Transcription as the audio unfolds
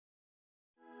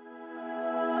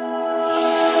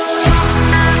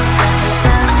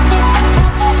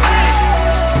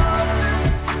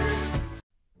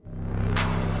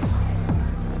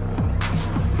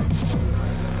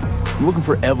I'm looking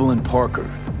for Evelyn Parker.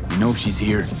 You know if she's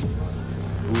here?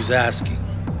 Who's asking?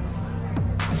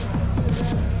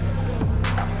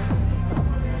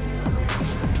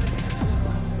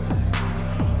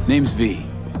 Name's V.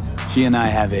 She and I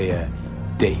have a,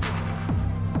 date.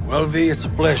 Well, V, it's a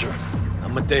pleasure.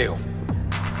 I'm Mateo.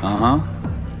 Uh-huh.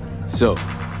 So,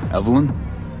 Evelyn?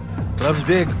 Club's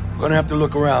big. Gonna have to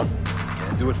look around.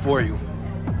 Can't do it for you.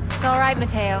 It's all right,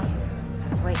 Mateo. I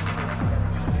was waiting for this one.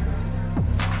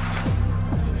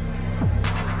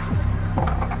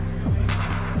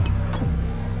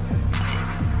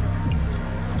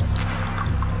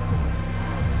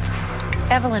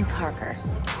 Evelyn Parker.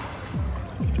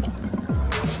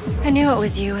 I knew it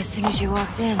was you as soon as you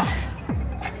walked in.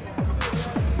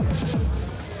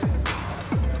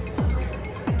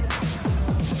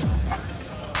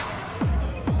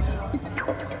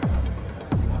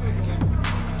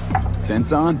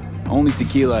 Sense on? Only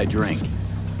tequila I drink.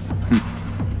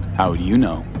 How do you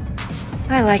know?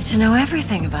 I like to know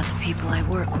everything about the people I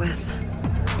work with.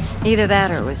 Either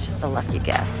that or it was just a lucky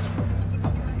guess.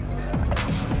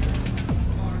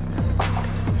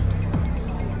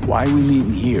 Why are we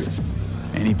meeting here?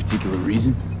 Any particular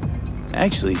reason?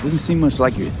 Actually, it doesn't seem much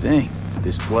like your thing,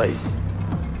 this place.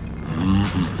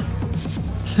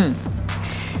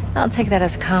 I'll take that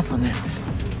as a compliment.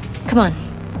 Come on.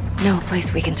 Know a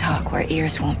place we can talk where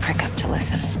ears won't prick up to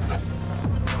listen.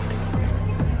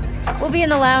 We'll be in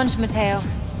the lounge, Mateo.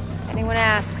 Anyone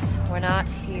asks, we're not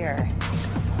here.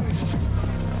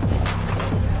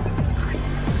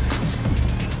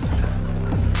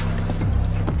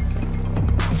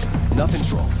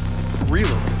 Nothing's wrong. Really.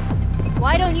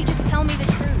 Why don't you just tell me the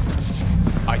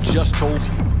truth? I just told you.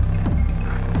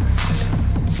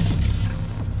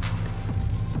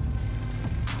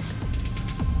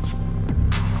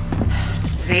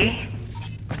 V?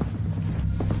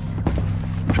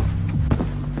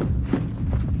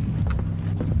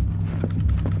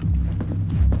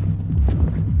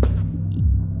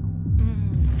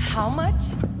 How much?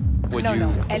 Would No, you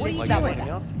no, at least like double anything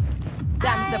that. else?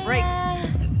 Damn the brakes.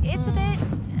 It's a bit...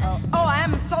 Oh, I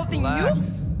am insulting Relax. you?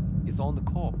 It's on the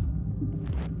cop.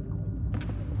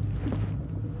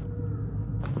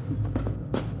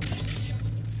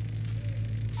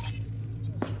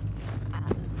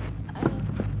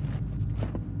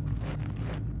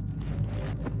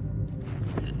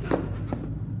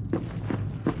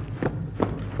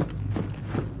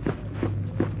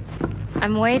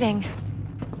 I'm waiting.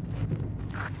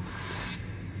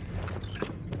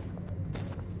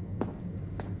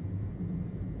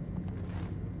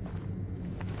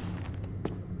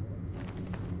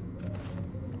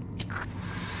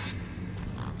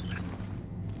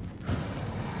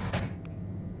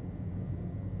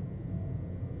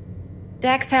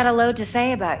 Dex had a load to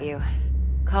say about you.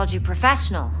 Called you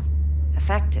professional,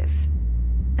 effective,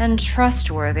 and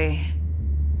trustworthy.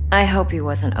 I hope he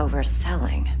wasn't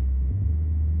overselling.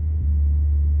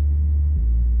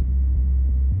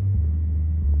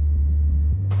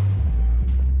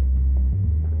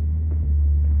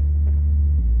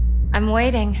 I'm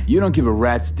waiting. You don't give a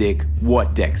rat's dick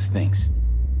what Dex thinks.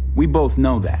 We both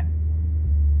know that.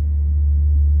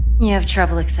 You have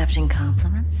trouble accepting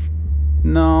compliments?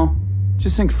 No,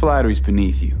 just think flattery's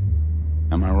beneath you.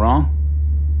 Am I wrong?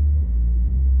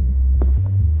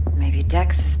 Maybe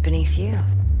Dex is beneath you.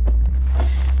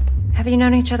 Have you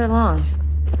known each other long?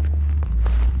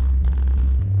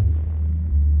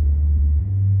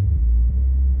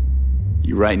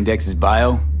 You writing Dex's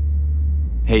bio?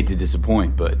 Hate to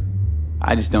disappoint, but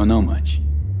I just don't know much.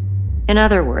 In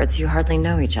other words, you hardly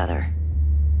know each other.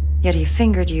 Yet he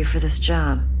fingered you for this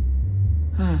job.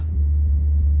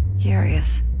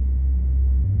 Curious.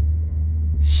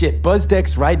 Shit, buzz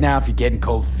Dex right now if you're getting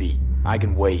cold feet. I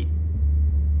can wait.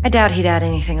 I doubt he'd add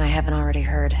anything I haven't already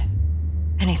heard.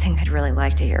 Anything I'd really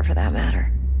like to hear, for that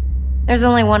matter. There's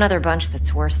only one other bunch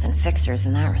that's worse than fixers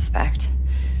in that respect.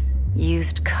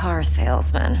 Used car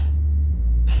salesmen.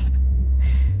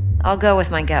 I'll go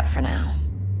with my gut for now.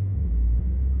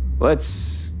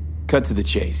 Let's cut to the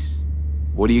chase.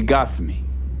 What do you got for me?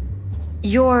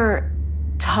 Your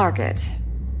target.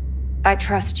 I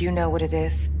trust you know what it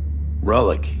is.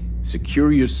 Relic.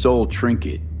 Secure your soul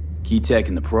trinket. Key tech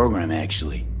in the program,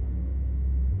 actually.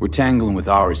 We're tangling with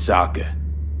Arasaka,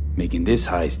 making this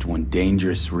heist one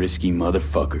dangerous, risky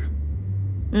motherfucker.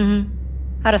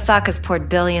 Arasaka's poured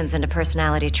billions into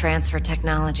personality transfer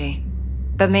technology.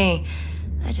 But me,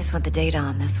 I just want the data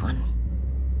on this one.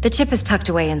 The chip is tucked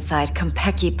away inside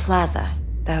Compeki Plaza,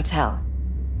 the hotel.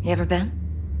 You ever been?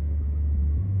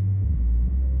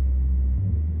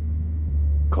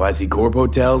 Classy corp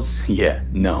hotels? Yeah,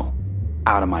 no.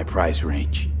 Out of my price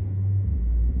range.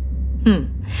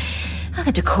 Oh,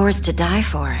 the decor's to die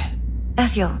for,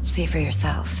 as you'll see for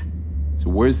yourself. So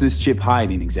where's this chip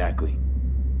hiding exactly?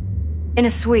 In a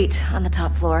suite on the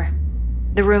top floor.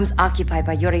 The room's occupied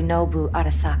by Yorinobu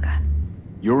Arasaka.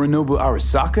 Yorinobu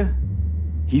Arasaka?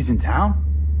 He's in town?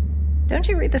 Don't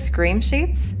you read the scream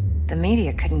sheets? The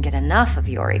media couldn't get enough of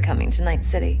Yori coming to Night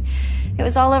City. It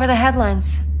was all over the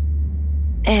headlines.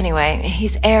 Anyway,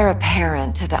 he's heir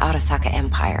apparent to the Arasaka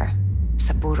Empire.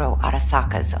 Saburo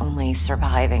Arasaka's only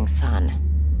surviving son.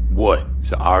 What?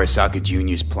 So Arasaka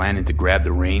Jr.'s planning to grab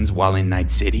the reins while in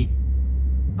Night City?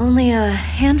 Only a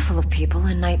handful of people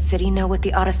in Night City know what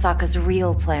the Arasaka's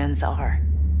real plans are.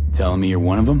 Telling me you're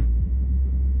one of them?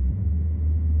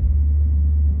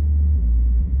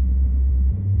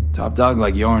 Top dog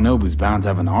like Yorinobu's bound to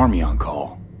have an army on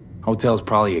call. Hotel's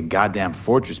probably a goddamn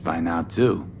fortress by now,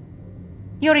 too.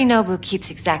 Yorinobu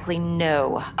keeps exactly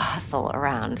no hustle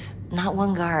around. Not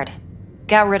one guard.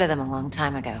 Got rid of them a long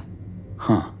time ago.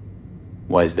 Huh.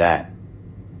 Why is that?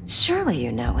 Surely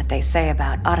you know what they say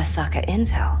about Arasaka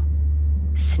intel.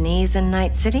 Sneeze in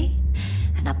Night City,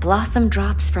 and a blossom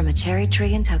drops from a cherry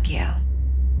tree in Tokyo.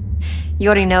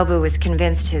 Yorinobu was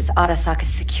convinced his Arasaka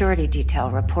security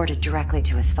detail reported directly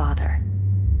to his father.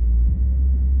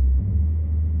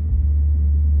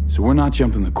 So we're not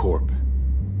jumping the Corp.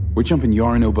 We're jumping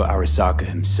Yorinobu Arasaka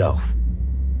himself.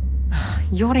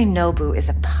 Yorinobu is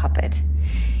a puppet.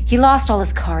 He lost all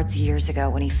his cards years ago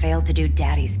when he failed to do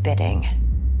Daddy's bidding.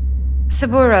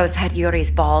 Saburo's had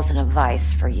Yuri's balls in a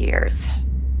vice for years.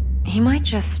 He might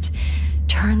just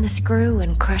turn the screw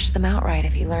and crush them outright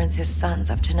if he learns his son's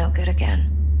up to no good again.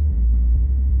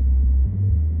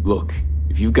 Look,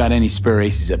 if you've got any spare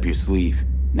aces up your sleeve,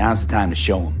 now's the time to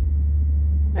show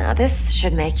them. Now this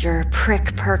should make your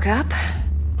prick perk up.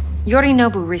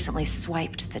 Yorinobu recently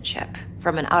swiped the chip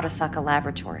from an Arasaka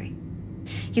laboratory.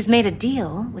 He's made a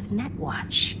deal with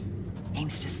Netwatch.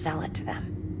 Aims to sell it to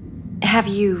them. Have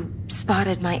you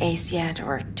spotted my ace yet,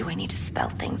 or do I need to spell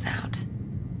things out?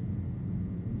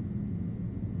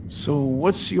 So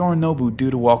what's Yorinobu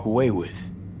due to walk away with?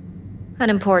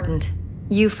 Unimportant.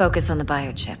 You focus on the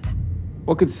biochip.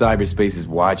 What could cyberspace's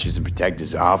watchers and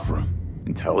protectors offer him?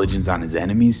 Intelligence on his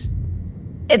enemies?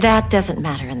 That doesn't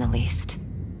matter in the least.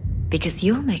 Because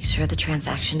you'll make sure the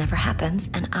transaction never happens,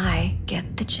 and I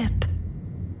get the chip.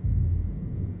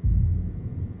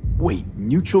 Wait,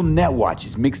 neutral Netwatch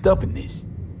is mixed up in this.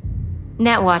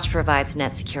 Netwatch provides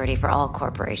net security for all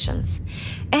corporations,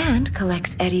 and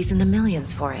collects eddies in the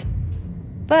millions for it.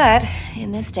 But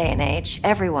in this day and age,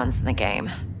 everyone's in the game,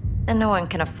 and no one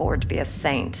can afford to be a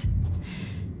saint.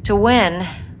 To win,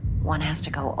 one has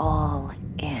to go all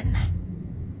in.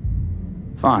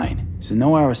 Fine, so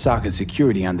no Arasaka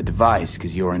security on the device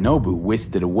because Yorinobu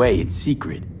whisked it away in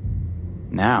secret.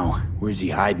 Now, where's he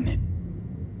hiding it?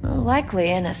 Likely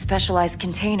in a specialized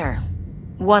container.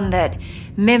 One that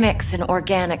mimics an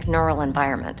organic neural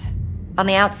environment. On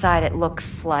the outside, it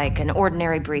looks like an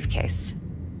ordinary briefcase.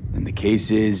 And the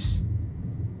case is...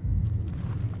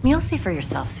 You'll see for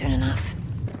yourself soon enough.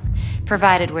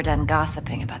 Provided we're done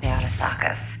gossiping about the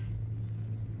Arasakas.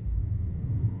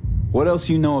 What else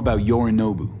you know about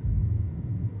Yorinobu?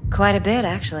 Quite a bit,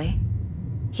 actually.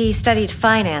 He studied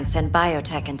finance and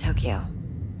biotech in Tokyo.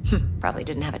 Probably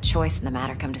didn't have a choice in the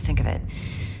matter, come to think of it.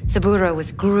 Saburo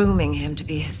was grooming him to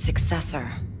be his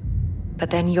successor. But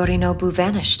then Yorinobu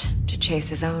vanished to chase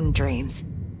his own dreams.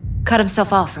 Cut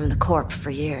himself off from the Corp for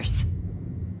years.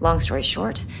 Long story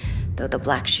short, though the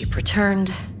black sheep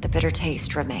returned, the bitter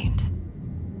taste remained.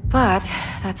 But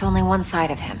that's only one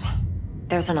side of him.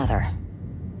 There's another.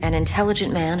 An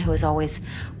intelligent man who has always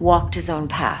walked his own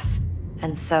path,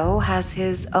 and so has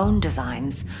his own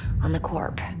designs on the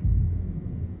Corp.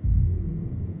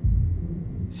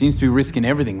 Seems to be risking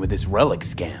everything with this relic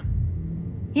scam.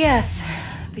 Yes,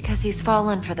 because he's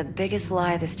fallen for the biggest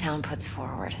lie this town puts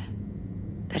forward.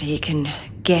 That he can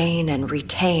gain and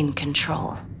retain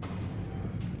control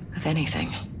of anything.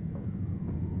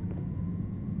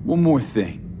 One more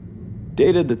thing.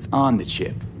 Data that's on the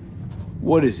chip.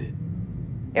 What is it?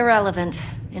 Irrelevant,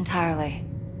 entirely.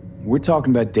 We're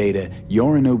talking about data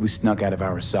Yorinobu snuck out of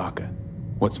Arasaka.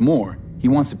 What's more, he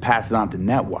wants to pass it on to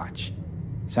Netwatch.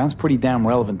 Sounds pretty damn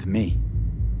relevant to me.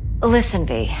 Listen,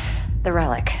 V. The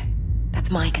relic.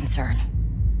 That's my concern.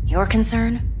 Your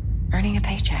concern? Earning a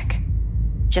paycheck.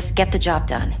 Just get the job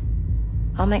done.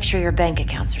 I'll make sure your bank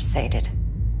accounts are sated.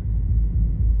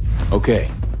 Okay,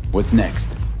 what's next?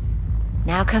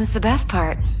 Now comes the best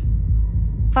part.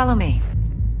 Follow me.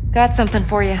 Got something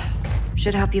for you.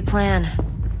 Should help you plan.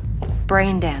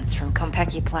 Brain dance from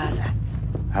Konpeki Plaza.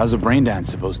 How's a brain dance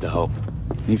supposed to help?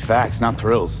 Need facts, not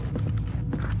thrills.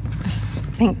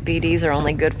 think BDs are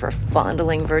only good for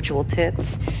fondling virtual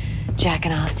tits?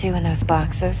 Jacking off to in those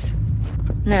boxes?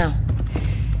 No.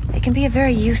 They can be a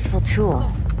very useful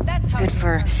tool. Good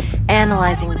for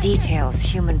analyzing details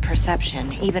human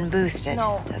perception, even boosted,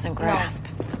 doesn't grasp.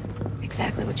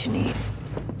 Exactly what you need.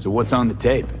 So what's on the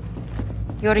tape?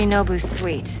 Yorinobu's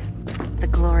suite. The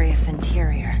glorious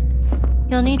interior.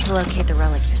 You'll need to locate the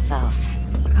relic yourself.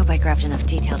 Hope I grabbed enough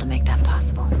detail to make that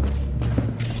possible.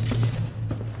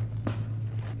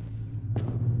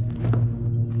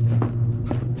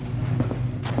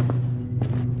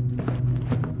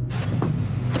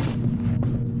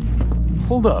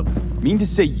 Hold up. Mean to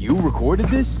say you recorded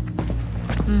this?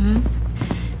 Mm-hmm.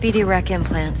 BD rec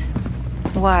implant.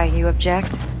 Why, you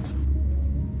object?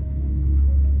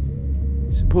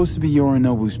 Supposed to be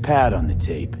Yorinobu's pad on the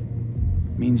tape.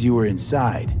 Means you were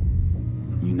inside.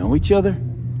 You know each other?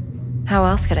 How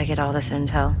else could I get all this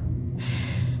intel?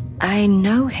 I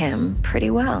know him pretty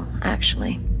well,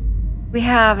 actually. We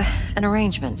have an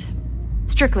arrangement.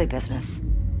 Strictly business.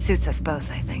 Suits us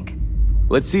both, I think.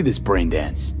 Let's see this brain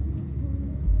dance.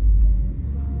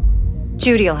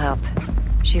 Judy'll help.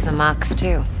 She's a Mox,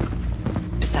 too.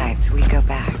 Besides, we go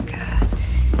back,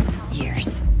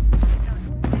 years.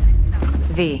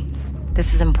 V,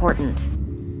 this is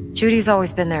important. Judy's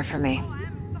always been there for me.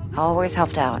 Always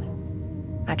helped out.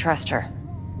 I trust her.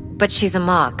 But she's a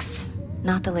Mox,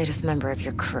 not the latest member of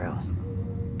your crew.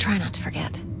 Try not to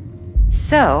forget.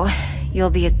 So, you'll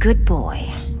be a good boy,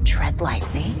 tread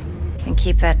lightly, and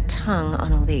keep that tongue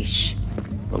on a leash.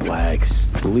 Relax.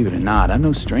 Believe it or not, I'm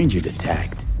no stranger to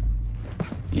tact.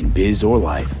 In biz or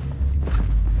life.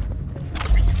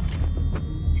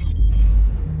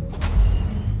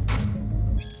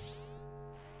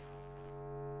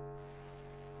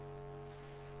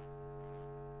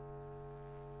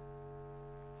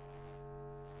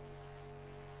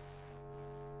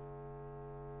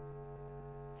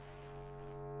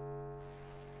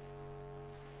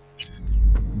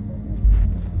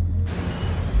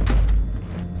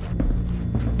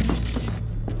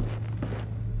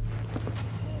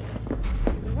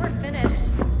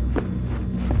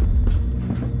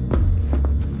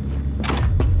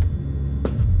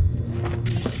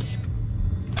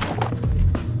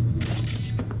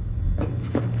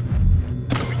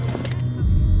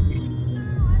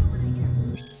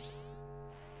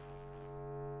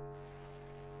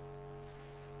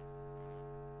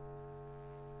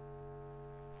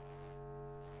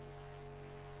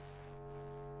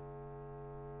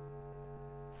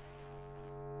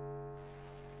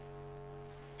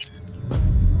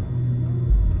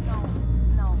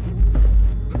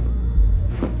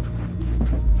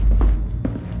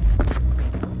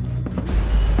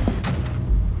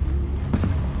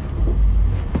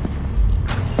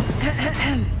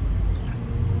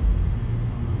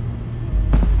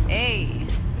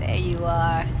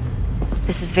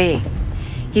 This is V.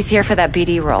 He's here for that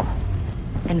BD role.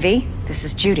 And V, this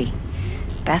is Judy.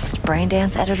 Best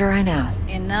braindance editor I know.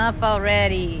 Enough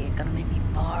already. Gonna make me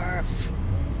barf.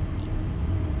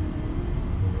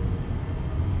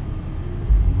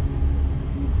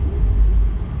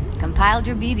 Compiled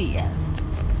your BDF.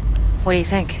 What do you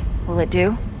think? Will it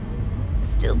do?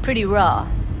 Still pretty raw,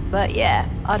 but yeah,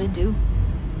 ought to do.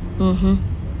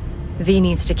 Mm-hmm. V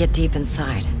needs to get deep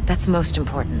inside. That's most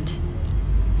important.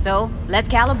 So, let's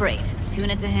calibrate. Tune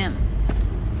it to him.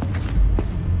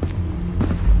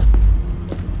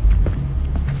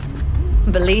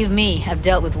 Believe me, I've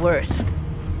dealt with worse.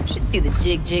 Should see the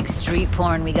jig-jig street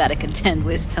porn we gotta contend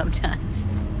with sometimes.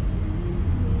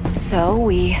 So,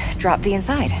 we drop V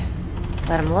inside.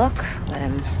 Let him look, let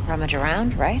him rummage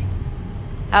around, right?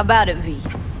 How about it, V?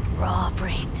 Raw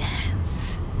brain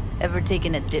dance. Ever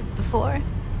taken a dip before?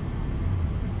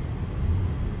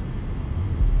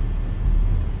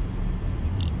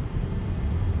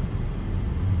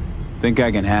 Think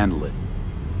I can handle it.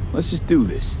 Let's just do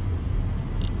this.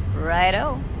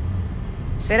 Righto.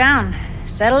 Sit down,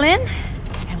 settle in,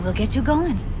 and we'll get you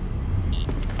going.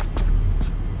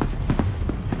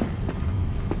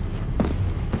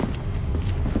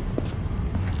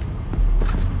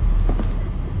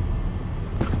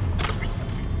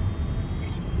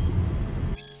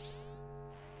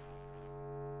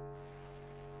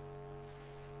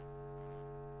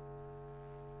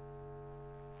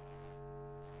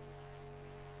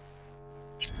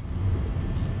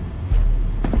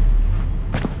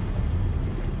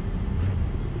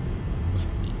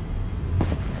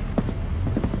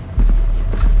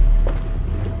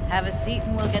 Have a seat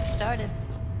and we'll get started.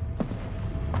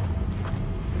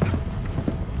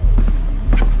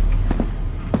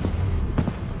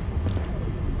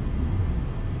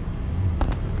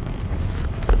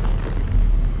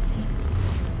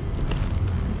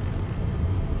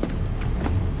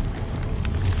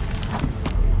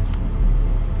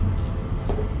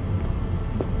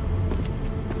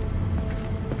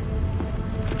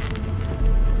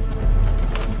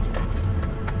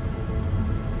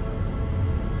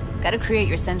 Gotta create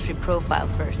your sensory profile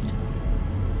first.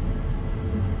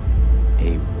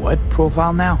 A what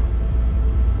profile now?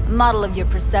 A model of your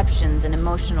perceptions and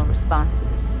emotional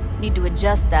responses. Need to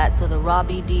adjust that so the raw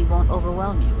BD won't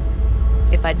overwhelm you.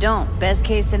 If I don't, best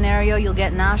case scenario, you'll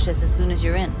get nauseous as soon as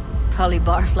you're in. Probably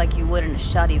barf like you would in a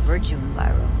shoddy Virtue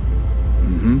enviro.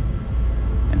 Mm-hmm.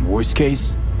 And worst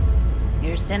case?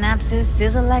 Your synapses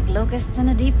sizzle like locusts in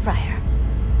a deep fryer.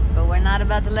 But we're not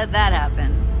about to let that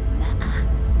happen. Nuh-uh.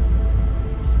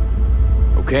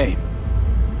 Okay.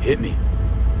 Hit me.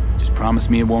 Just promise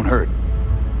me it won't hurt.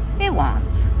 It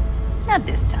won't. Not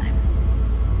this time.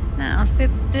 Now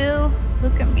sit still,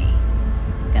 look at me.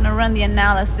 Gonna run the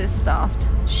analysis soft.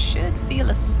 Should feel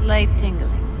a slight tingling.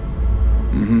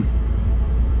 Mm-hmm.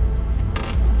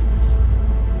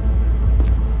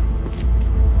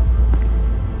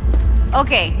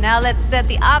 Okay, now let's set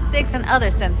the optics and other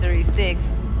sensory sigs.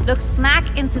 Look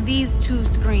smack into these two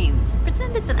screens.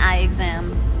 Pretend it's an eye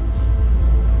exam.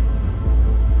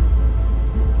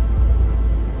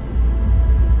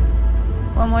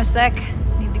 One more sec.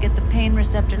 Need to get the pain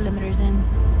receptor limiters in.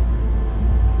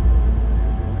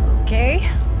 Okay.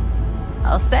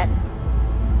 All set.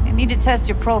 I need to test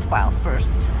your profile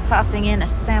first. Tossing in a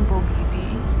sample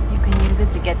BD. You can use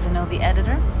it to get to know the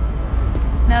editor.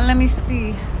 Now let me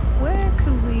see. Where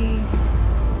could we...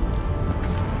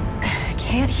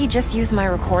 Can't he just use my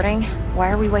recording?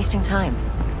 Why are we wasting time?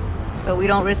 So we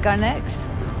don't risk our necks?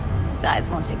 Besides,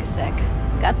 won't take a sec.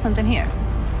 Got something here.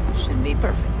 Should be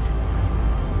perfect.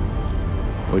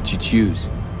 What'd you choose?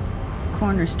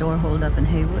 Corner store holdup in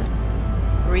Haywood.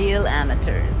 Real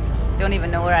amateurs. Don't even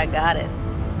know where I got it.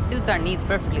 Suits our needs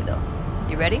perfectly, though.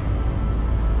 You ready?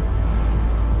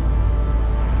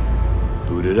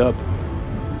 Boot it up.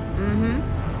 Mm-hmm.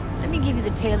 Let me give you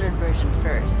the tailored version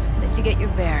first. Let you get your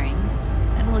bearings.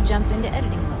 Then we'll jump into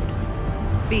editing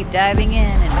mode. Be diving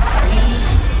in 3,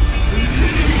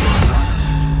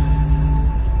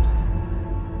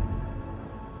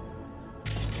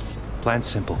 2... Plan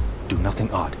simple. Do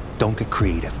nothing odd. Don't get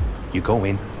creative. You go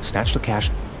in, snatch the cash,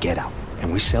 get out.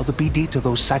 And we sell the BD to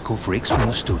those psycho freaks from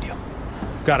the studio.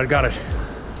 Got it.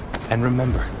 And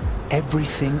remember,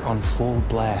 everything on full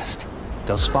blast.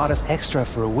 They'll spot us extra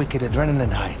for a wicked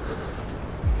adrenaline high.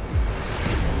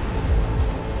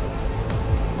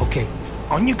 Okay,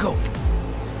 on you go.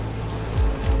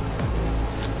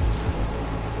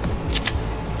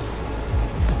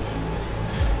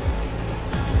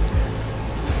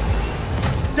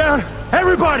 Down!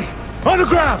 Everybody! On the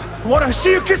ground! I want to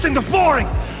see you kissing the flooring!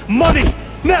 Money!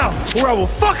 Now! Or I will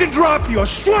fucking drop you! I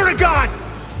swear to God!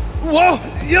 Whoa!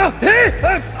 Yeah! Hey!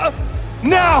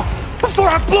 Now! Before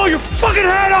I blow your fucking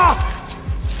head off!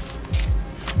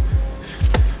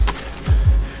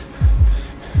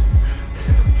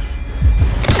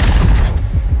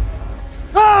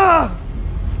 Ah!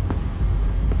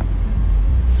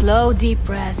 Slow, deep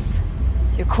breaths.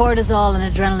 Your cortisol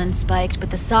and adrenaline spiked,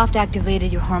 but the soft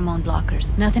activated your hormone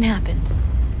blockers. Nothing happened.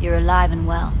 You're alive and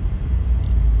well.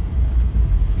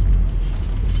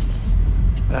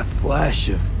 That flash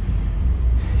of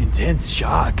intense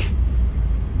shock.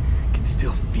 I can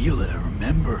still feel it, I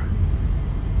remember.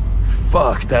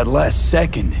 Fuck, that last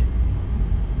second.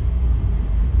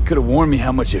 Could have warned me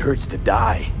how much it hurts to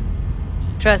die.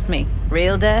 Trust me,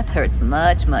 real death hurts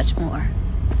much, much more.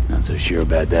 Not so sure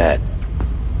about that.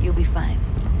 You'll be fine.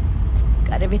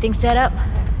 Got everything set up?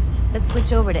 Let's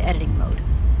switch over to editing mode.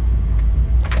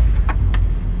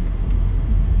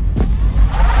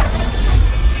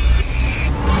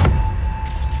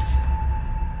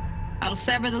 I'll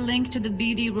sever the link to the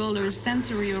BD Roller's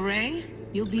sensory array.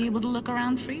 You'll be able to look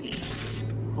around freely.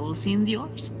 Whole scene's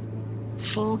yours.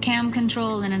 Full cam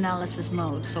control in analysis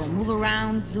mode, so move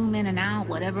around, zoom in and out,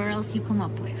 whatever else you come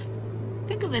up with.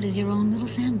 Think of it as your own little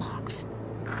sandbox.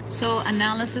 So,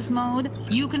 analysis mode,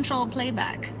 you control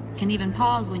playback. Can even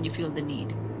pause when you feel the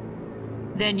need.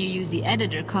 Then you use the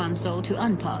editor console to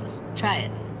unpause. Try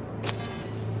it.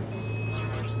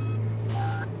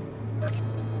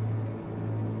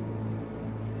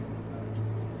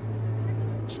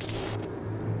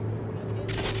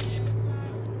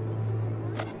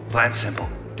 Plan simple.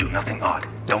 Do nothing odd.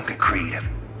 Don't get creative.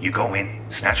 You go in,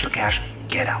 snatch the cash,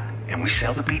 get out. And we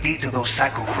sell the BD to those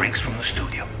psycho freaks from the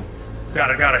studio.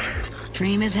 Got it.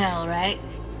 Dream as hell, right?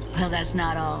 Well, that's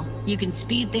not all. You can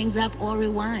speed things up or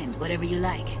rewind, whatever you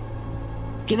like.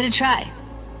 Give it a try.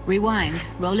 Rewind,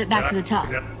 roll it back to the top.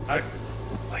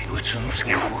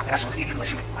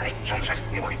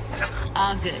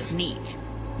 All good, neat.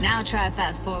 Now try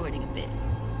fast forwarding a bit.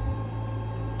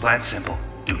 Plan simple.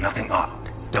 Do nothing odd.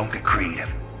 Don't get creative.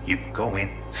 You go in,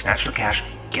 snatch the cash,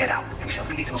 get out. And we sell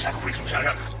the BD to those psycho freaks from the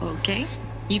studio. Okay.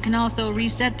 You can also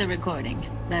reset the recording.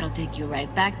 That'll take you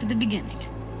right back to the beginning.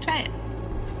 Try it.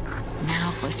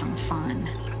 Now for some fun.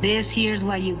 This here's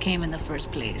why you came in the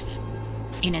first place.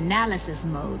 In analysis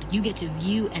mode, you get to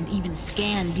view and even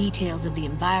scan details of the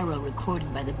enviro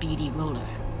recorded by the BD roller.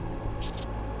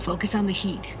 Focus on the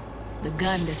heat, the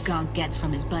gun this gonk gets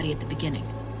from his buddy at the beginning.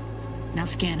 Now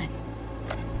scan it.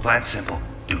 Plan simple.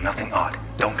 Do nothing odd.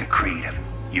 Don't get creative.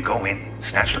 You go in,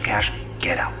 snatch the cash,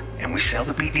 get out. And we sell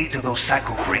the BD to those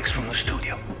psycho freaks from the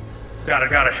studio. Got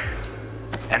it.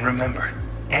 And remember,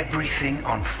 everything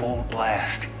on full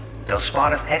blast. They'll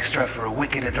spot us extra for a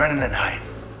wicked adrenaline high.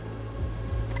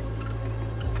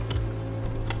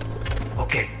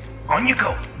 Okay, on you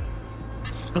go.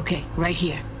 Okay, right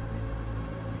here.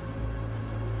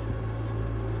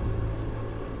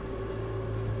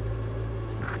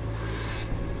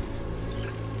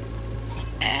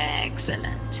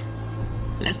 Excellent.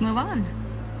 Let's move on.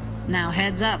 Now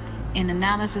heads up. In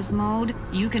analysis mode,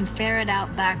 you can ferret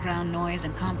out background noise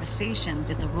and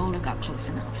conversations if the roller got close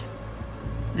enough.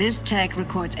 This tech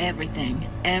records everything,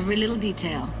 every little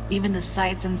detail, even the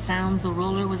sights and sounds the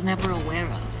roller was never aware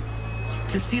of.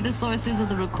 To see the sources of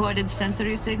the recorded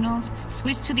sensory signals,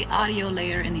 switch to the audio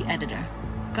layer in the editor.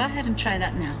 Go ahead and try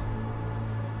that now.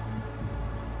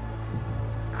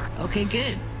 Okay,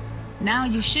 good. Now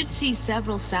you should see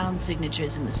several sound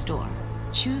signatures in the store.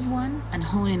 Choose one and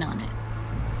hone in on it.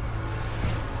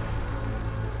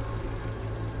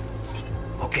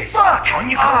 Okay, fuck! On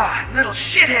you go! Little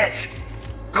shitheads!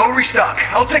 Go restock.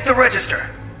 I'll take the register.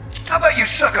 How about you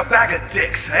suck a bag of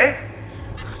dicks, eh?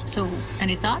 So,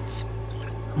 any thoughts?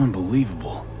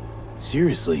 Unbelievable.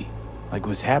 Seriously, like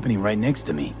what's happening right next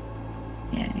to me.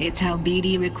 Yeah, it's how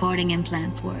BD recording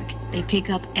implants work. They pick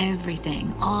up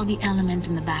everything, all the elements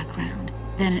in the background.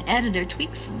 Then an editor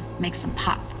tweaks them, makes them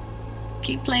pop.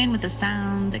 Keep playing with the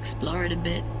sound, explore it a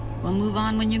bit. We'll move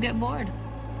on when you get bored.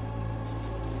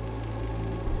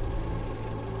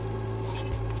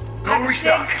 Go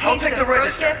restock. I'll take the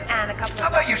register. How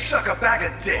about you suck a bag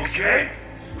of dicks, Okay.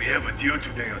 We have a deal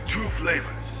today on 2 flavors.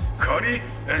 Connie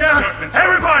and Surf and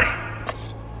everybody!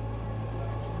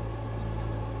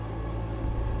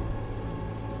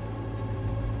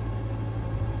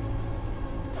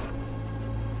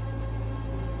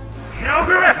 Now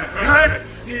go ahead!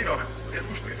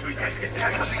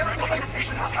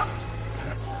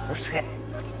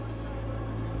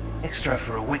 Extra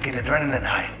for a wicked adrenaline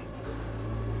high.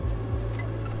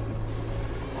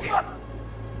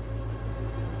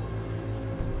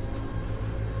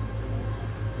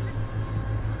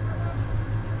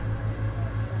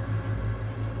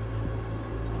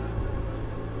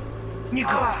 You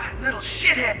go, little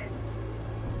shithead!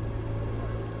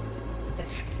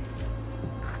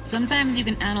 Sometimes you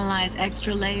can analyze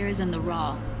extra layers in the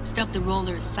raw, stuff the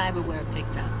roller's cyberware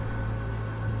picked up.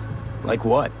 Like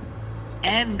what?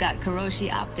 Ev's got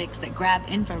Kiroshi optics that grab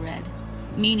infrared,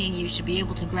 meaning you should be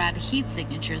able to grab heat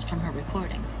signatures from her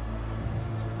recording.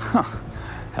 Huh.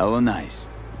 Hella nice.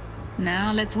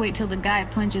 Now let's wait till the guy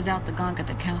punches out the gonk at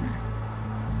the counter.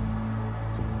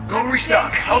 Go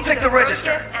restock. I'll take the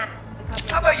register.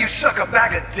 How about you suck a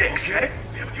bag of dicks, eh?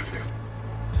 We have a deal today.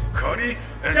 Connie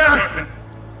and Surf and...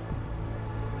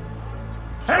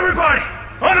 Everybody!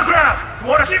 On the ground!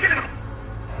 Wanna see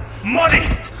money?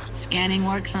 Scanning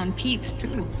works on peeps,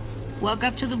 too. Walk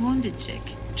up to the wounded chick.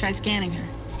 Try scanning her.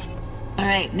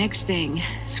 Alright, next thing.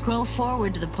 Scroll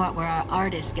forward to the part where our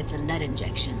artist gets a lead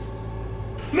injection.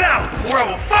 Now, or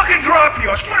I will fucking drop you!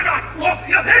 I swear to God! Oh,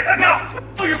 you hit it now!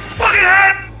 Oh, your fucking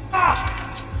head! Ah!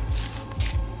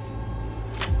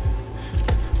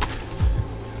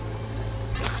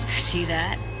 See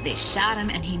that? They shot him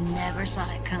and he never saw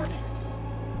it coming.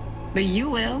 But you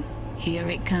will. Here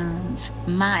it comes.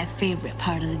 My favorite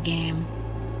part of the game.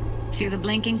 See the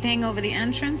blinking thing over the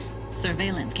entrance?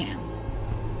 Surveillance cam.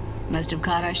 Must have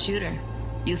caught our shooter.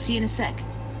 You'll see in a sec.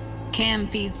 Cam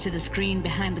feeds to the screen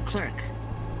behind the clerk.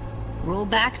 Roll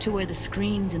back to where the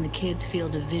screen's in the kid's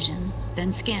field of vision,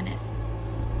 then scan it.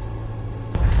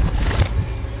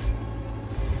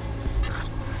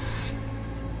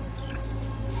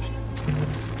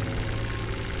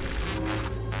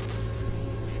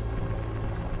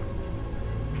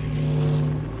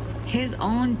 His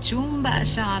own Chumba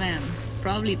shot him.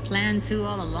 Probably planned to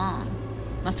all along.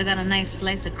 Must have got a nice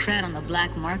slice of cred on the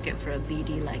black market for a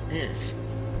BD like this.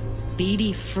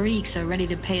 BD freaks are ready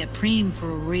to pay a preem for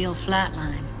a real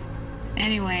flatline.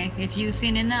 Anyway, if you've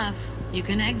seen enough, you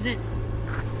can exit.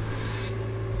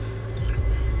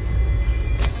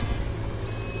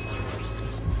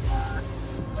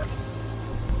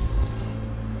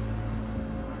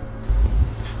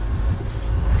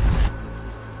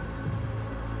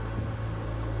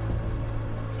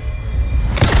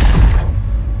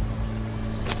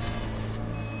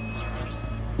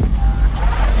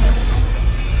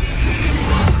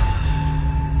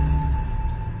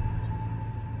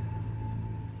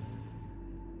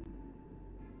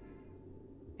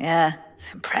 Yeah,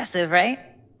 it's impressive, right?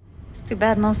 It's too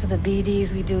bad most of the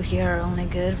BDs we do here are only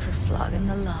good for flogging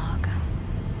the log.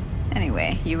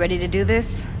 Anyway, you ready to do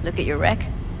this? Look at your wreck?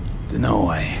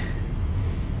 Dunno,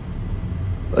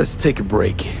 Let's take a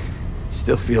break.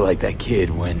 Still feel like that kid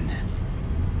when...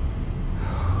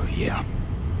 Oh, yeah.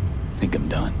 Think I'm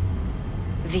done.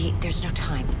 V, there's no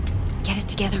time. Get it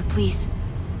together, please.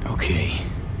 Okay.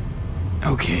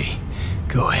 Okay.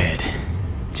 Go ahead.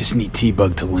 Just need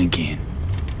T-Bug to link in.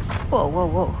 Whoa, whoa,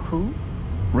 whoa, who?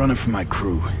 Running for my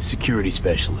crew, security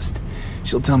specialist.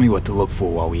 She'll tell me what to look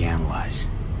for while we analyze.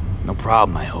 No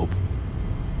problem, I hope.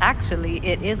 Actually,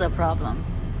 it is a problem.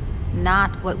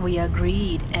 Not what we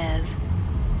agreed, Ev.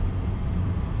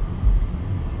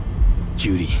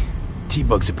 Judy,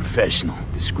 T-Bug's a professional,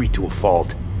 discreet to a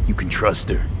fault. You can trust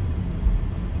her.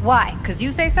 Why? 'Cause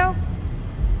you say so?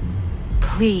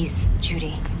 Please,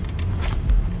 Judy.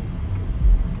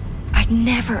 I'd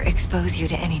never expose you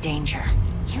to any danger.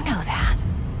 You know that.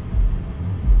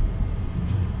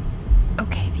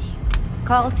 Okay, V.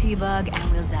 Call T-Bug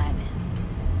and we'll dive in.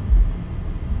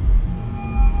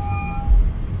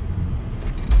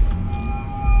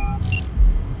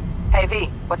 Hey, V,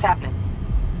 what's happening?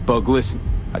 Bug, listen.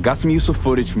 I got some useful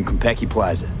footage from Konpeki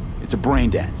Plaza. It's a brain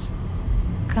dance.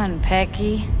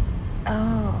 Konpeki?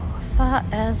 Oh, thought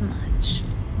as much.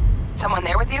 Someone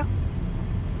there with you?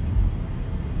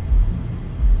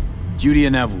 Judy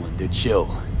and Evelyn, they're chill.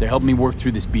 They're helping me work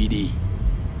through this BD.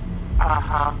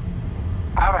 Uh-huh.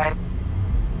 All right.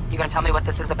 You gonna tell me what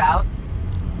this is about?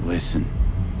 Listen,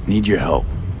 need your help.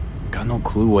 Got no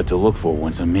clue what to look for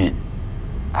once I'm in.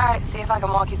 All right, see if I can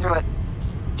walk you through it.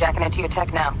 Jacking into your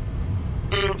tech now.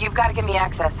 You've got to give me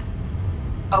access.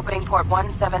 Opening port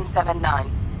 1779.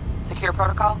 Secure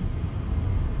protocol?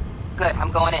 Good,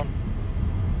 I'm going in.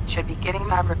 Should be getting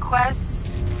my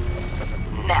request...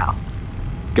 now.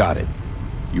 Got it.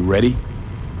 You ready?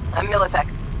 A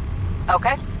millisec.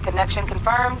 Okay, connection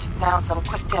confirmed. Now some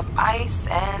quick tip ice,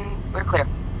 and we're clear.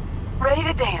 Ready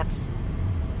to dance.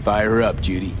 Fire up,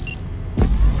 Judy.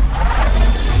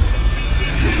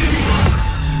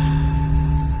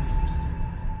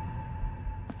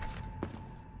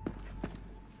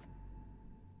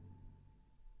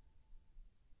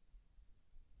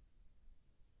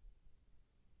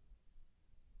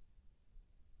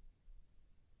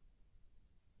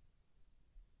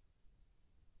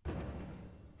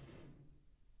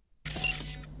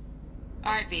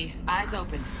 All right, V. Eyes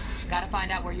open. Gotta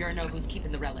find out where Yorinobu's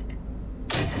keeping the relic.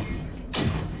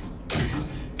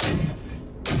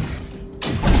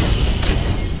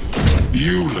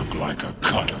 You look like a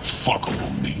cut of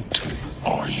fuckable meat.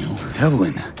 Are you?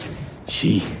 Evelyn,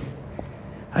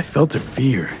 I felt her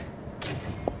fear.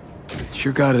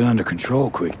 Sure got it under control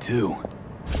quick, too.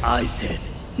 I said,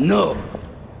 no.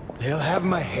 They'll have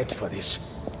my head for this.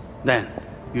 Then,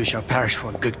 you shall perish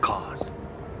for a good cause.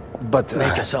 But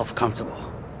make yourself comfortable.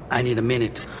 I need a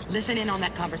minute to... Listen in on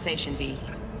that conversation, V.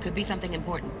 Could be something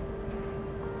important.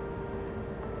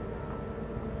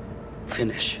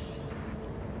 finish.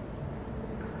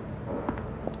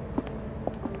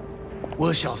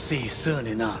 We shall see soon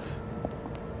enough.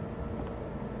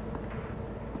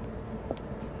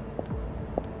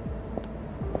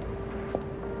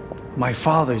 My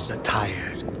father is a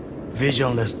tired,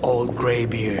 visionless old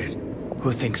graybeard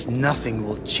who thinks nothing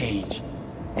will change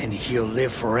and he'll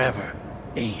live forever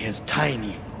in his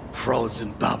tiny,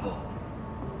 frozen bubble.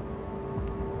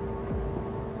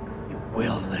 You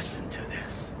will listen to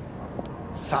this.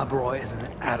 Saburo is an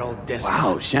adult despot.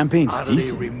 Wow, champagne's utterly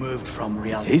decent. removed from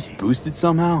reality. Taste boosted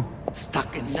somehow?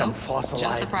 Stuck in some Nope, just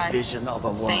fossilized the price. vision of a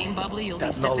world Same bubbly you'll be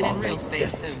that no sipping in longer real space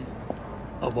exists. soon.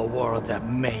 Of a world that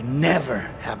may never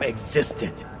have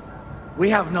existed. We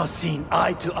have not seen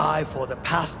eye to eye for the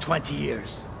past 20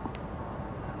 years.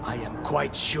 I am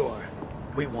quite sure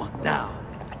we won't now.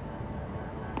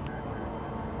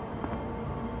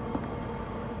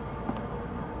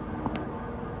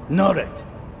 Noted.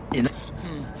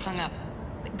 Hung up.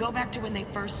 Go back to when they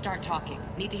first start talking.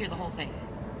 Need to hear the whole thing.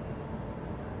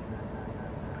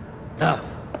 No.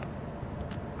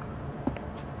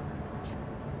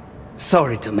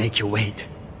 Sorry to make you wait.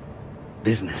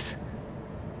 Business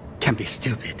can be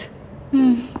stupid.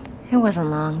 It wasn't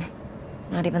long.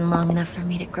 Not even long enough for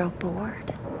me to grow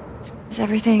bored. Is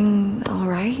everything all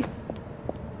right?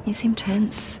 You seem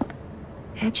tense.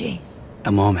 Edgy.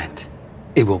 A moment.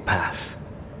 It will pass.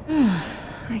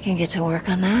 I can get to work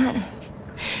on that.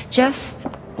 Just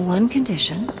one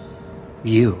condition.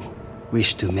 You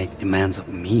wish to make demands of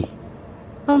me.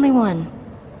 Only one.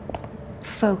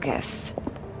 Focus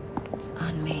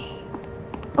on me.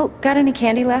 Oh, got any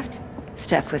candy left?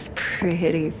 Stuff was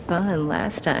pretty fun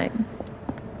last time.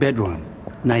 bedroom,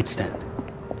 nightstand.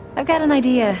 I've got an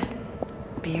idea.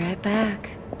 Be right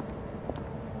back.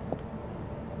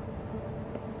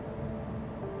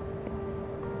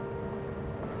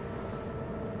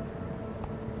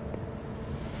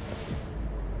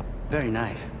 Very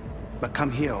nice. But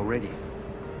come here already.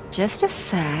 Just a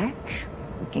sec.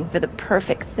 Looking for the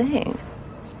perfect thing.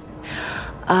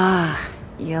 Ah,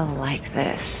 you'll like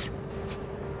this.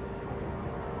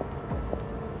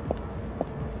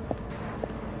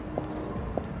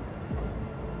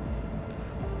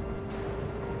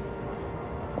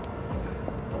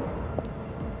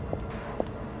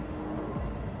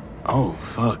 Oh,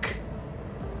 fuck.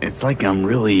 It's like I'm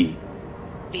really...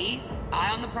 V,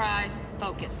 eye on the prize,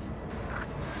 focus.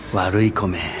 Warui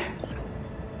kome.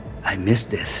 I miss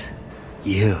this.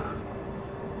 You.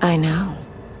 I know.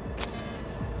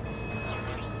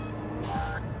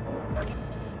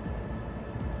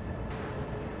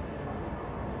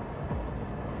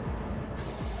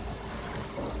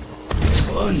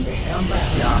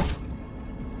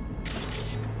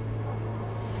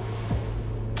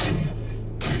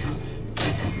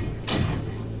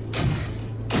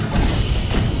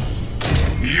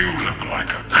 You look like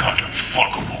a cut of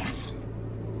fuckable.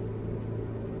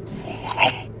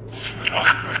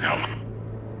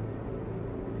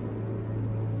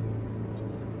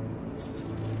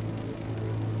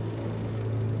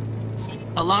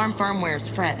 Alarm firmware's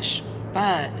fresh,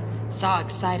 but saw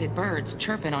excited birds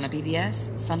chirping on a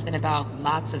BBS. Something about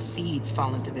lots of seeds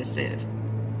falling to this sieve.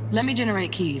 Let me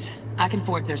generate keys. I can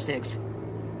forge their SIGs.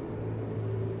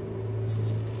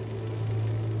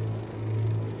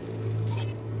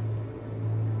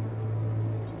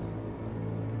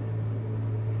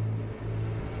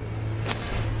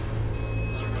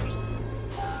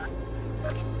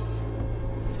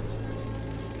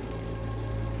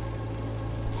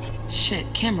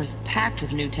 Shit, camera's packed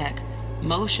with new tech.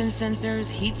 Motion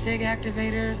sensors, heat sig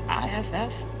activators,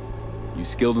 IFF. You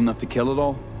skilled enough to kill it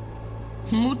all?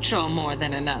 Mucho more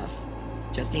than enough.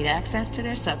 Just need access to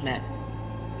their subnet.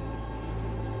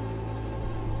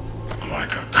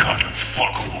 Like a cut of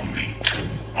fuckable meat,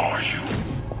 are you?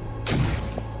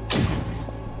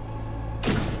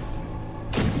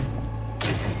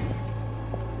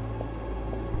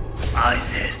 I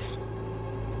said.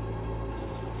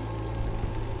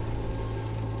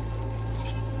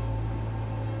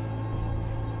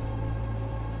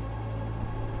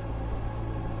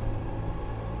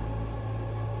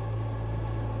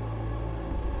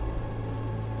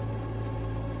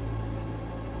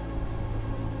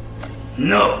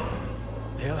 No!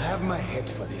 They'll have my head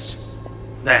for this.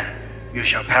 Then, you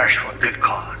shall perish for a good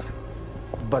cause.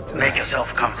 But Make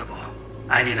yourself comfortable.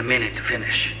 I need a minute to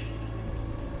finish.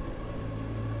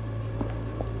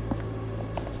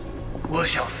 We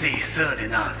shall see soon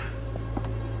enough.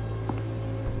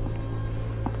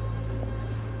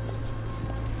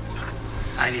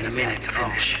 I need a minute to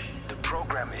finish. The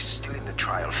program is still in the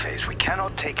trial phase. We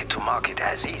cannot take it to market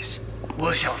as is.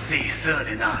 We shall see soon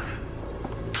enough.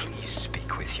 Please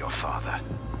speak with your father.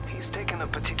 He's taken a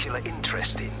particular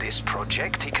interest in this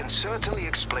project. He can certainly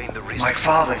explain the risks. My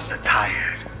father's a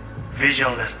tired,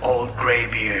 visionless old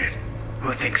graybeard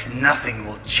who thinks nothing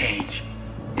will change,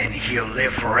 and he'll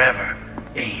live forever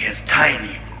in his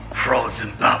tiny,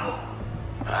 frozen bubble.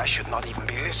 I should not even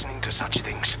be listening to such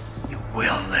things. You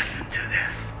will listen to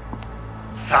this.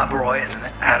 Saburo is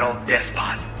an adult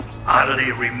despot,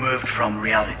 utterly removed from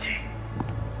reality.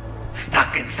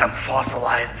 Stuck in some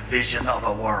fossilized vision of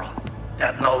a world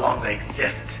that no longer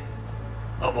exists.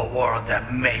 Of a world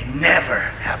that may never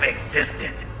have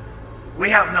existed. We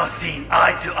have not seen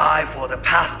eye to eye for the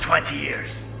past 20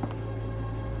 years.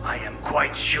 I am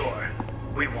quite sure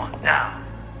we won't now.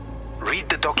 Read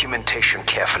the documentation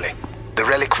carefully. The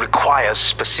relic requires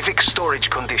specific storage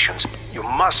conditions. You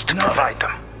must provide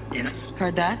them.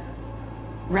 Heard that?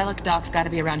 Relic doc's gotta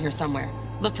be around here somewhere.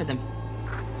 Look for them.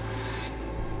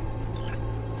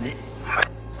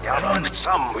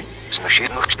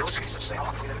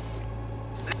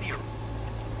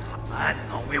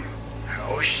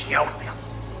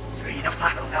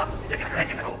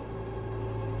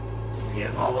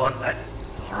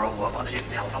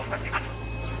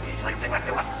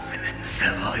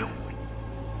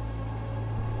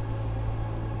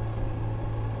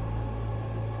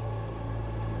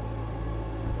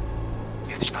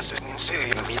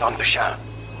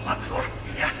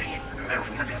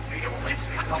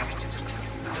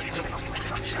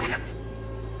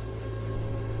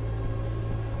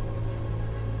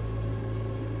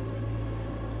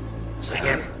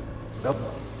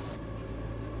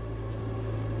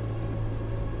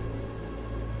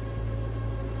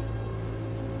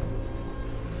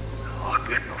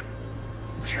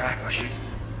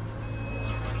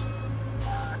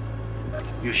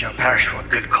 You shall perish for a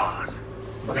good cause.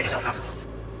 Make yourself comfortable.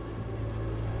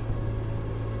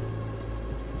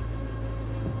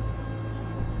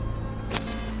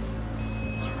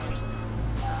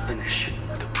 Finish.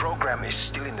 The program is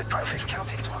still in the traffic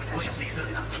county.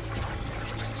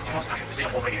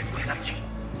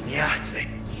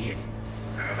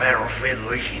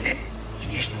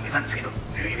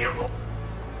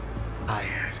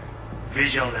 Tired.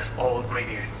 Visionless old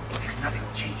graveyard. There's nothing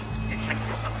will change.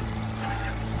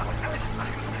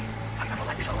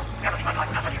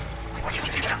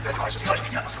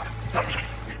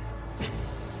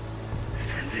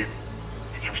 Sensei.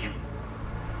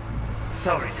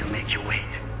 Sorry to make you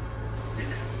wait.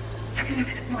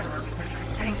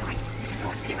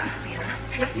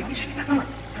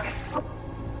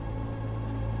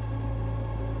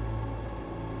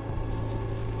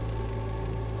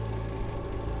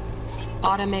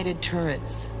 Automated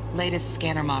turrets. Latest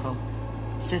scanner model.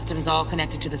 System is all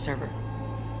connected to the server.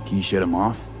 Can you shut them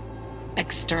off?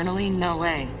 Externally, no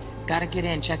way. Gotta get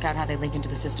in, check out how they link into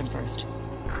the system first.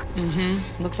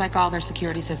 Looks like all their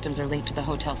security systems are linked to the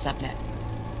hotel subnet.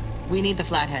 We need the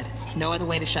flathead. No other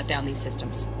way to shut down these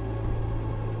systems.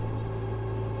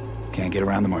 Can't get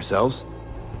around them ourselves?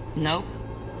 Nope.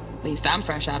 At least I'm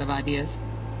fresh out of ideas.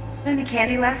 Any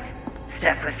candy left?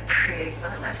 Stuff was pretty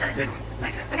fun last time. Good.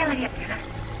 Nice. Okay, let me get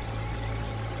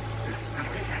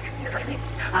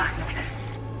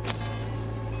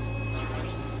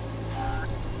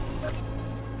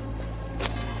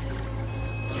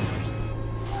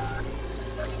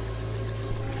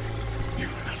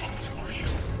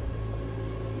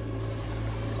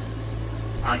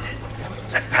I said,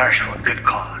 let perish for a good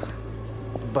cause.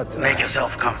 But Make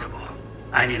yourself comfortable.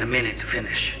 I need a minute to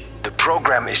finish. The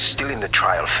program is still in the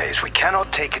trial phase. We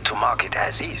cannot take it to market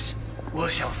as is. We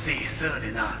shall see soon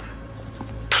enough.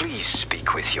 Please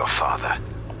speak with your father.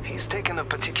 He's taken a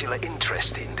particular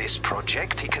interest in this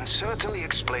project. He can certainly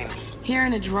explain. Here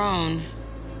in a drone.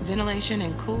 Ventilation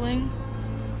and cooling?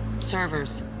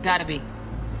 Servers. Gotta be.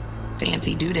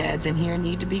 Fancy doodads in here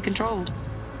need to be controlled.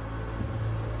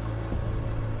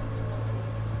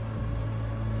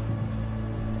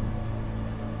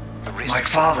 My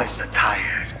father's a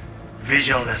tired,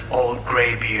 visionless old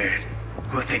graybeard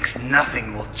who thinks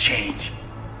nothing will change,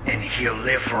 and he'll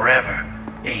live forever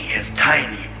in his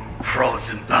tiny,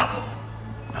 frozen bubble.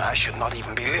 I should not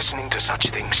even be listening to such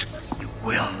things. You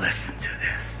will listen to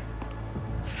this.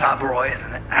 Saburo is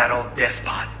an adult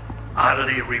despot,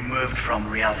 utterly removed from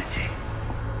reality.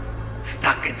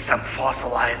 Stuck in some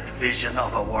fossilized vision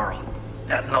of a world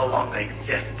that no longer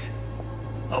exists.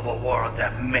 Of a world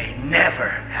that may never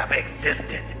have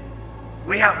existed.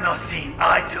 We have not seen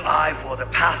eye to eye for the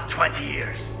past 20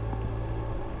 years.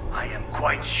 I am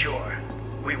quite sure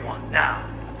we want now.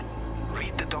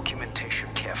 Read the documentation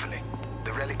carefully.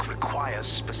 The relic requires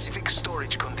specific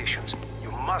storage conditions.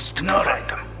 You must provide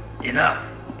them. Enough.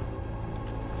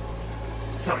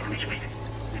 Sorry to make you wait.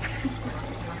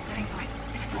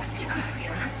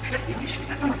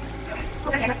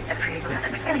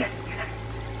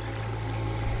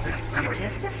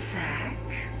 Just a sec.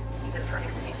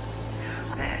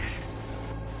 This.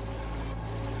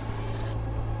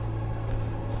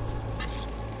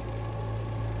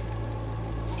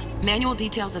 Manual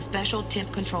details a special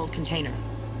temp-controlled container.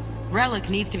 Relic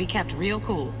needs to be kept real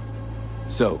cool.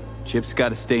 So, Chip's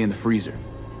gotta stay in the freezer.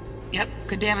 Yep,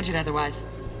 could damage it otherwise.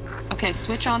 Okay,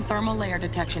 switch on thermal layer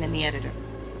detection in the editor.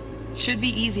 Should be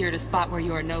easier to spot where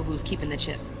your Nobu's keeping the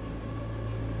chip.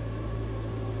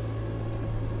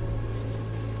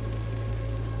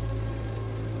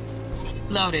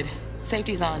 Loaded.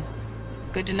 Safety's on.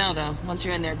 Good to know, though. Once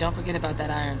you're in there, don't forget about that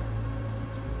iron.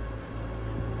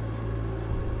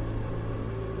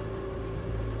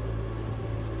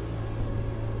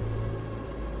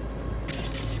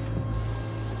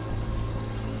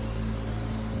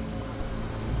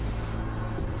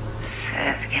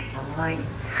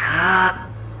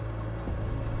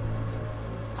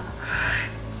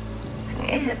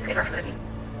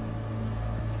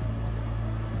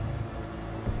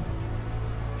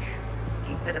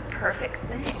 The perfect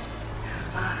thing.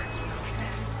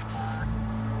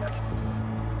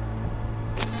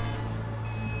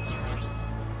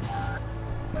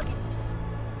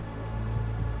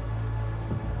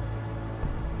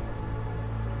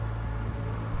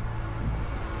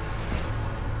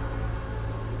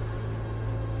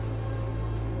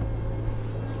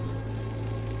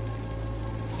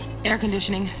 Air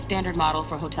conditioning, standard model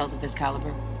for hotels of this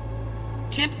caliber.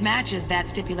 Temp matches that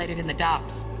stipulated in the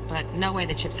docs, but no way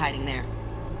the chip's hiding there.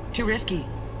 Too risky.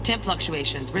 Temp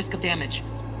fluctuations, risk of damage.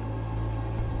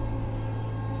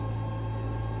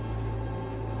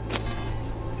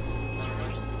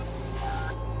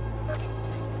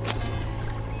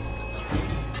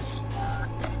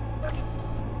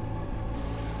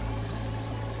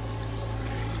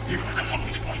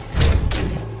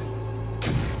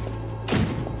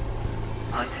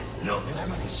 I said no.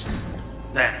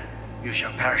 Then you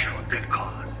shall perish for a good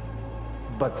cause.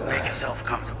 But, Make yourself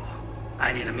comfortable.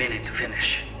 I need a minute to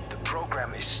finish. the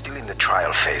program is still in the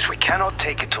trial phase. We cannot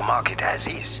take it to market as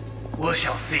is. We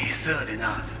shall see soon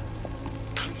enough.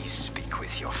 Please speak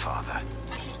with your father.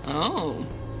 Oh,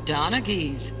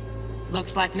 Donaghy's.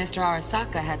 Looks like Mr.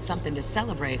 Arasaka had something to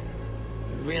celebrate.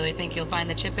 Really think you'll find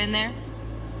the chip in there?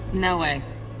 No way.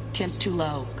 Temp's too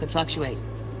low. Could fluctuate.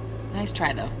 Nice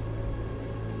try, though.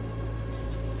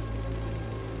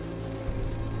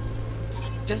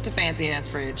 Just a fancy-ass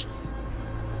fridge.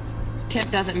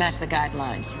 Temp doesn't match the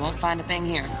guidelines. Won't find a thing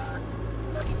here.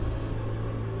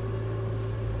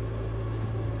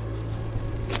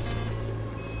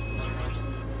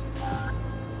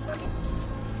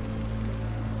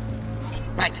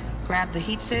 Right. Grab the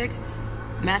heat sig.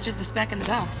 Matches the spec in the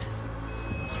docks.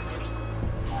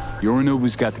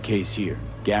 Yorinobu's got the case here.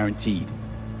 Guaranteed.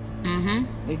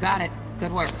 Mm-hmm. We got it.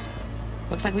 Good work.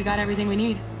 Looks like we got everything we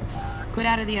need. Quit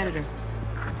out of the editor.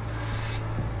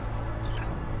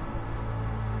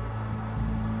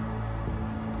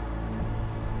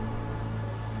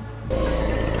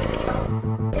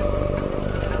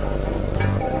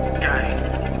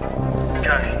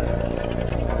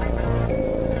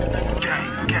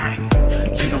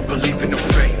 You don't believe in no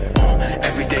fate.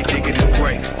 Every day digging the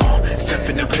grave. Step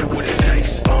in the pit with the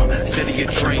snakes. City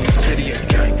of dreams, city of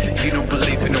gang. You don't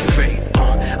believe in no fate.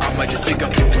 I might just dig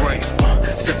up your grave.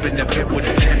 Step in the pit with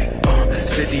a gang.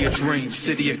 City of dreams,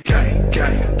 city of gang,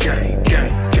 gang, gang,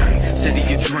 gang, gang.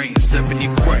 City of dreams, live in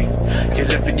your grave. You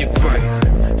live in your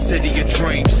grave. City of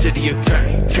dreams, city of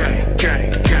gang, gang,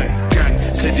 gang, gang,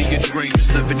 gang. City of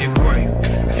dreams, live in your grave.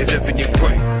 You live in your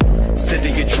grave.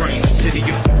 City of dreams, city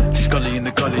of Scully in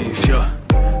the gullies, yeah.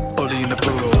 Ollie in the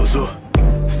burrows,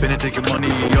 finna take your money,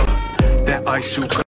 yeah. That ice shoe.